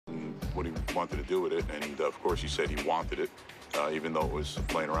what he wanted to do with it, and of course he said he wanted it, even though it was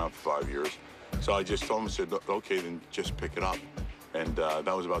laying around for 5 years. So I just told him, I said, okay, then just pick it up. And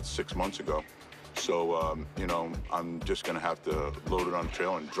that was about 6 months ago. So, you know, I'm just gonna have to load it on the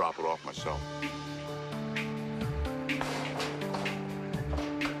trailer and drop it off myself.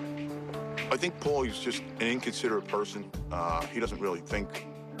 I think Paul is just an inconsiderate person. He doesn't really think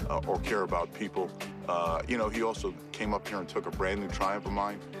or care about people. You know, he also came up here and took a brand new Triumph of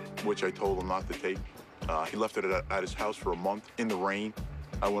mine, which I told him not to take. He left it at his house for a month in the rain.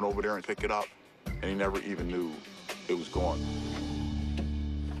 I went over there and picked it up, and he never even knew it was gone.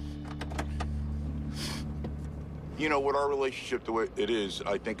 You know, with our relationship the way it is,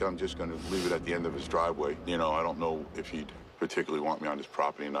 I think I'm just gonna leave it at the end of his driveway. You know, I don't know if he'd particularly want me on his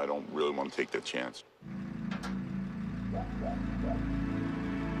property, and I don't really want to take that chance.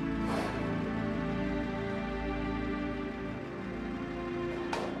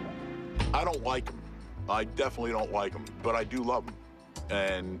 I don't like him. I definitely don't like him, but I do love him.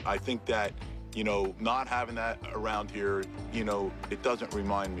 And I think that, you know, not having that around here, you know, it doesn't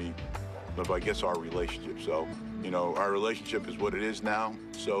remind me of, I guess, our relationship. So, you know, our relationship is what it is now.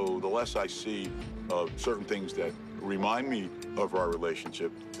 So the less I see of certain things that remind me of our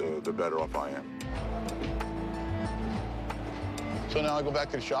relationship, the better off I am. So now I go back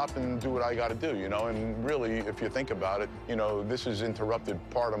to the shop and do what I got to do, you know, and really, if you think about it, you know, this is interrupted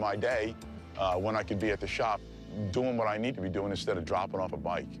part of my day when I could be at the shop doing what I need to be doing instead of dropping off a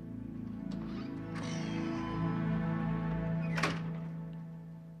bike.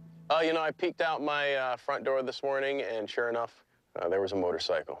 You know, I peeked out my front door this morning, and sure enough, there was a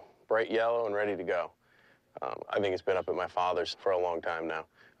motorcycle, bright yellow and ready to go. I think it's been up at my father's for a long time now.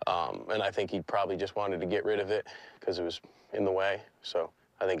 And I think he probably just wanted to get rid of it because it was in the way. So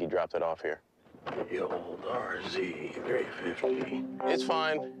I think he dropped it off here. The old RZ350. It's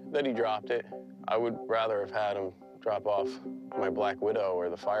fine that he dropped it. I would rather have had him drop off my Black Widow or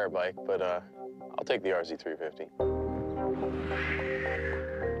the Fire bike, but I'll take the RZ350.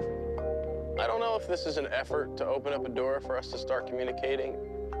 I don't know if this is an effort to open up a door for us to start communicating.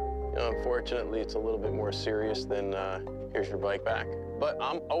 You know, unfortunately, it's a little bit more serious than here's your bike back. But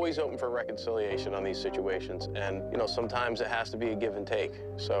I'm always open for reconciliation on these situations. And, you know, sometimes it has to be a give and take.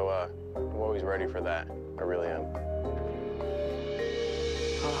 So I'm always ready for that. I really am.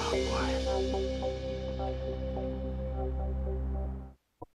 Oh, boy.